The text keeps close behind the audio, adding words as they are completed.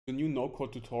A new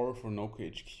no-code tutorial for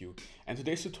Nocode HQ. And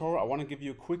today's tutorial, I want to give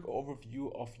you a quick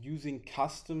overview of using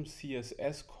custom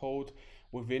CSS code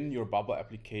within your Bubble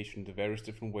application, the various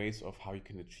different ways of how you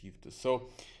can achieve this. So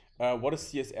what is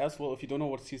CSS? Well, if you don't know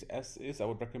what CSS is, I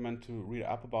would recommend to read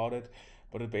up about it.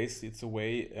 But it's a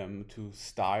way to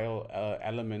style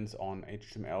elements on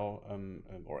HTML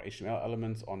or HTML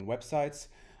elements on websites.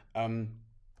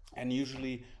 And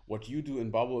usually what you do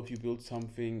in Bubble, if you build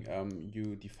something,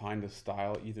 you define the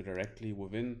style either directly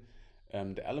within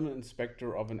the element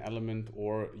inspector of an element,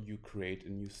 or you create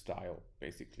a new style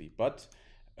basically. But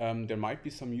there might be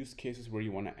some use cases where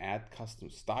you want to add custom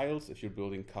styles if you're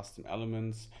building custom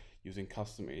elements using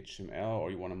custom HTML, or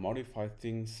you want to modify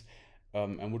things.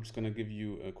 And we're just going to give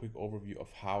you a quick overview of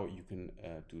how you can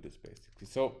do this basically.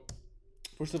 So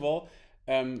first of all,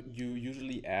 you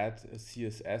usually add a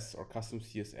CSS or custom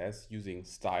CSS using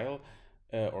style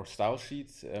or style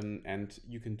sheets, and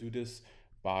you can do this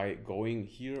by going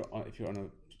here if you're on a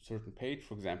certain page.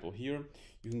 For example, here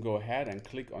you can go ahead and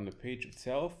click on the page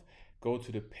itself, go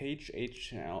to the page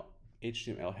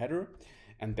HTML header,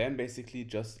 and then basically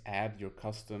just add your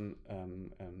custom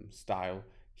style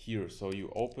here. So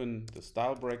you open the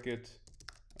style bracket,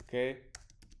 okay,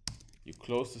 you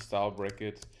close the style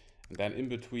bracket, and then in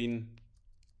between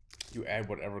you add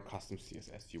whatever custom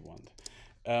CSS you want.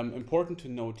 Important to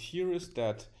note here is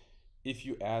that if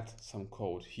you add some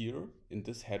code here in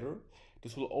this header,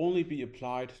 this will only be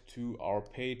applied to our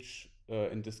page,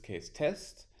 in this case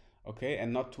test, okay,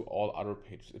 and not to all other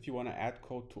pages. If you want to add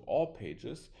code to all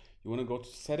pages, you want to go to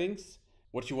settings.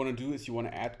 What you want to do is you want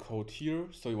to add code here.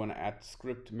 So you want to add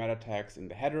script meta tags in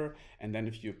the header, and then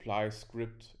if you apply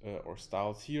script or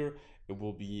styles here, it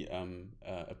will be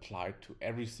applied to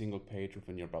every single page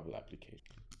within your Bubble application.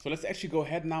 So let's actually go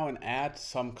ahead now and add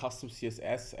some custom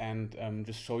CSS and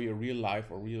just show you a real life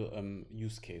or real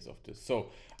use case of this.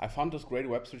 So I found this great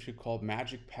website here called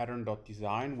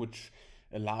magicpattern.design, which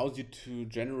allows you to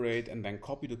generate and then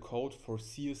copy the code for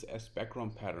CSS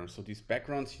background patterns. So these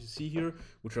backgrounds you see here,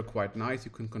 which are quite nice,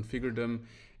 you can configure them.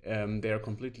 They are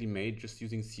completely made just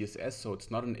using CSS, so it's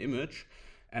not an image.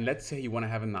 And let's say you want to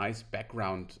have a nice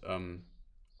background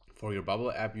for your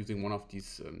Bubble app using one of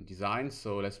these designs.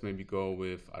 So let's maybe go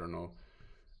with, I don't know,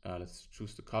 let's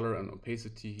choose the color and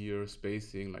opacity here,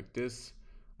 spacing like this.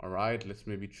 All right, let's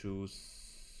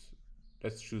choose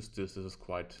this. This is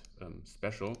quite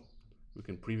special. We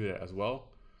can preview it as well,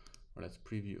 or let's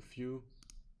preview a few.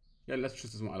 Yeah, let's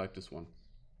choose this one. I like this one.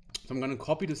 So I'm going to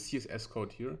copy the CSS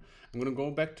code here. I'm going to go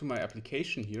back to my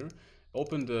application here,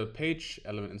 open the page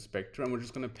element inspector, and we're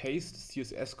just going to paste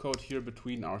CSS code here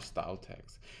between our style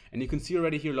tags. And you can see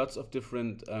already here lots of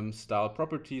different style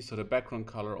properties. So the background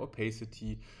color,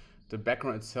 opacity, the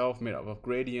background itself made up of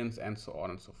gradients, and so on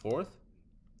and so forth.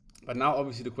 But now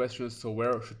obviously the question is, so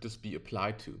where should this be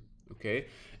applied to? Okay,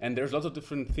 and there's lots of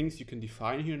different things you can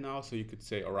define here now. So you could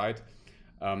say, all right,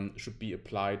 should be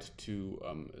applied to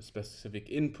specific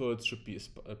inputs, should be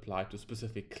applied to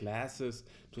specific classes,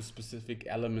 to specific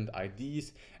element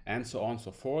IDs, and so on and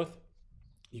so forth.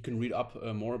 You can read up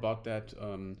more about that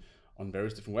on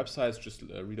various different websites. Just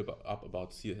read up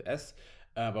about CSS.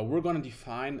 But we're going to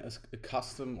define a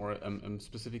custom or a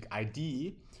specific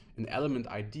ID, an element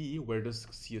ID, where this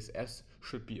CSS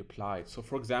should be applied. So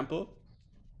for example,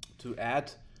 to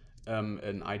add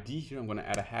an ID here, I'm going to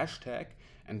add a hashtag,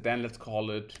 and then let's call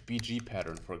it BG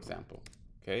pattern, for example.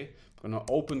 Okay, I'm going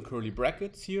to open curly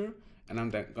brackets here, and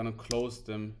I'm then going to close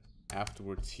them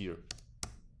afterwards here.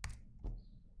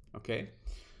 Okay,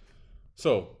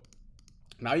 so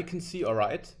now you can see, all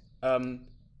right,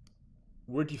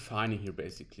 we're defining here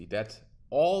basically that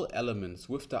all elements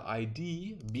with the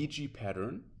ID BG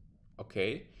pattern,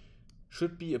 okay,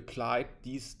 should be applied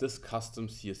this custom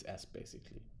CSS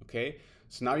basically. Okay,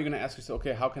 so now you're going to ask yourself,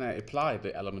 okay, how can I apply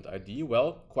the element ID?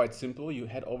 Well, quite simple. You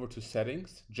head over to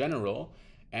settings, general,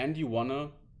 and you want to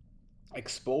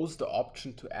expose the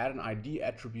option to add an ID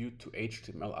attribute to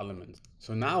HTML elements.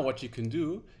 So now what you can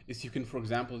do is you can, for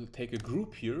example, take a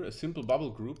group here, a simple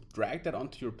Bubble group, drag that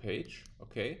onto your page.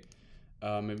 Okay,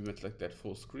 maybe let's like that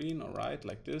full screen. All right,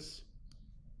 like this.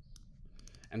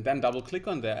 And then double click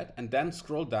on that, and then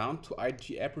scroll down to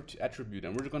ID attribute,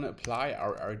 and we're going to apply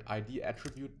our ID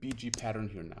attribute BG pattern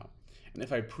here now. And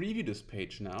if I preview this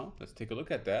page now, let's take a look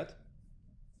at that.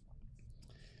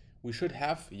 We should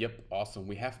have, yep, awesome.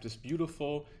 We have this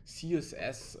beautiful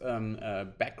CSS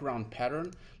background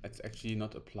pattern. Let's actually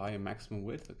not apply a maximum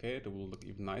width, okay? That will look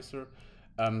even nicer.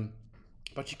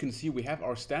 But you can see we have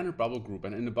our standard Bubble group,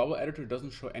 and in the Bubble editor it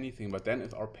doesn't show anything. But then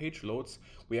if our page loads,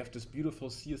 we have this beautiful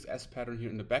CSS pattern here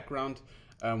in the background.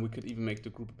 We could even make the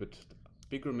group a bit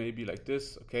bigger, maybe like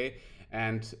this, okay?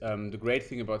 And the great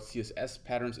thing about CSS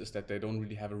patterns is that they don't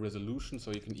really have a resolution,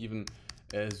 so you can even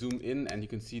zoom in and you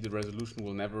can see the resolution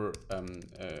will never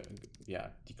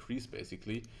decrease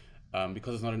basically,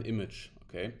 because it's not an image,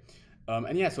 okay?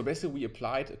 And yeah, so basically we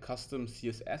applied a custom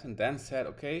CSS and then said,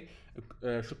 okay,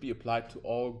 should be applied to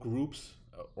all groups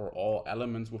or all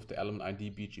elements with the element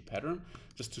ID BG pattern.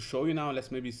 Just to show you now,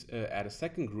 let's maybe add a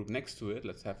second group next to it.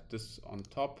 Let's have this on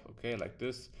top, okay, like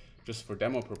this, just for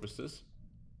demo purposes.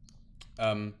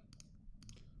 All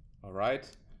right.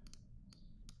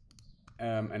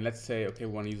 And let's say, okay,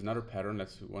 we want to use another pattern.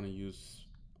 Let's want to use,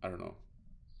 I don't know,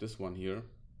 this one here,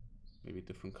 maybe a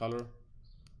different color,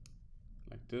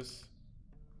 like this.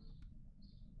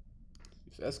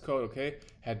 Use Scode, okay.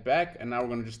 Head back, and now we're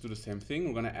going to just do the same thing.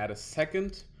 We're going to add a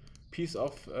second piece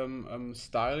of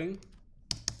styling.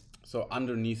 So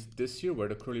underneath this here, where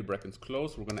the curly brackets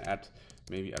close, we're going to add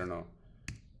maybe, I don't know,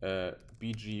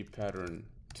 BG pattern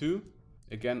 2.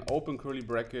 Again, open curly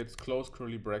brackets, close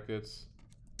curly brackets,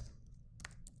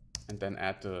 and then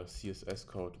add the CSS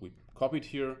code we copied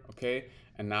here, okay?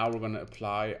 And now we're going to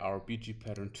apply our BG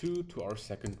pattern 2 to our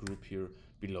second group here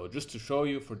below, just to show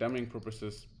you for demoing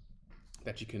purposes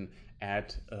that you can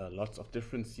add lots of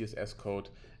different CSS code,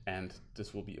 and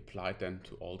this will be applied then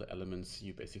to all the elements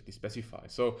you basically specify.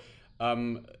 So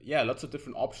yeah, lots of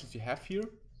different options you have here.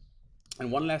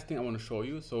 And one last thing I want to show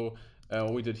you. So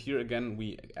what we did here, again,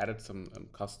 we added some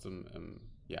custom,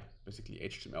 basically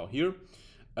HTML here.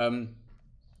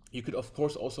 You could, of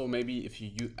course, also maybe if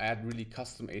you add really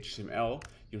custom HTML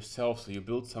yourself, so you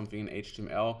build something in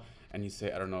HTML and you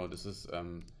say, I don't know, this is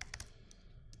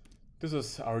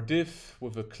our div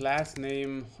with a class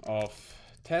name of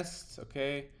test,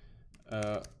 okay,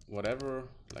 whatever,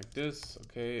 like this,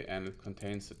 okay, and it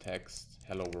contains the text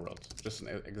hello world. Just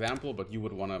an example, but you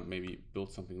would want to maybe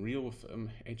build something real with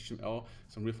HTML,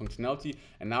 some real functionality.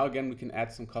 And now again, we can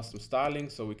add some custom styling.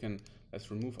 So we can,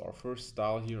 let's remove our first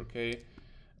style here, okay.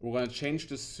 We're going to change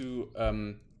this to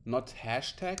not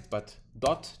hashtag, but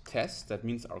 .test. That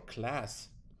means our class,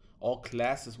 all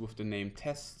classes with the name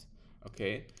test,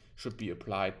 okay, should be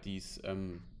applied these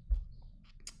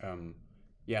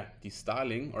these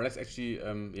styling, or let's actually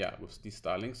with these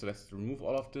styling. So let's remove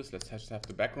all of this. Let's have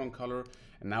the background color.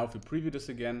 And now if we preview this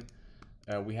again,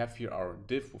 we have here our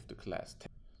div with the class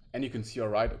test. And you can see, all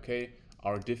right, okay,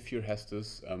 our div here has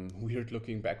this weird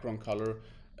looking background color.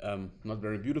 Not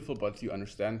very beautiful, but you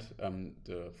understand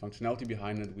the functionality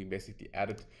behind it. We basically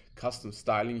added custom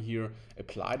styling here,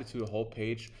 applied it to the whole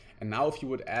page. And now if you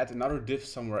would add another div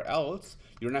somewhere else,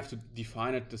 you don't have to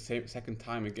define it the second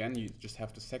time again. You just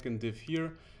have the second div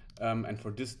here. And for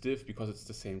this div, because it's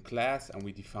the same class and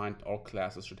we defined all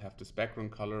classes should have this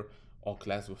background color, all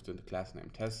classes with the class name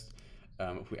test.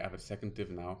 If we add a second div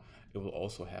now, it will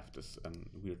also have this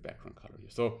weird background color here.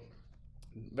 So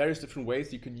various different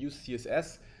ways you can use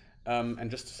CSS. And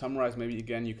just to summarize, maybe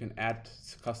again, you can add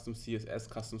custom CSS,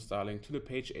 custom styling to the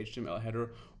page HTML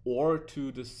header or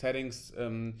to the settings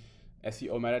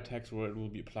SEO meta tags where it will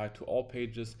be applied to all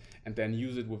pages, and then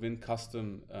use it within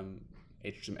custom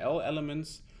HTML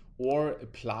elements, or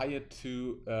apply it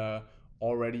to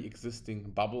already existing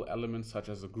bubble elements such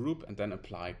as a group, and then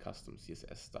apply custom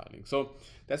CSS styling. So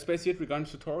that's basically it regarding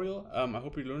this tutorial. I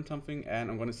hope you learned something, and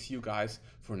I'm going to see you guys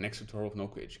for the next tutorial of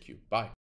Nocode HQ. Bye.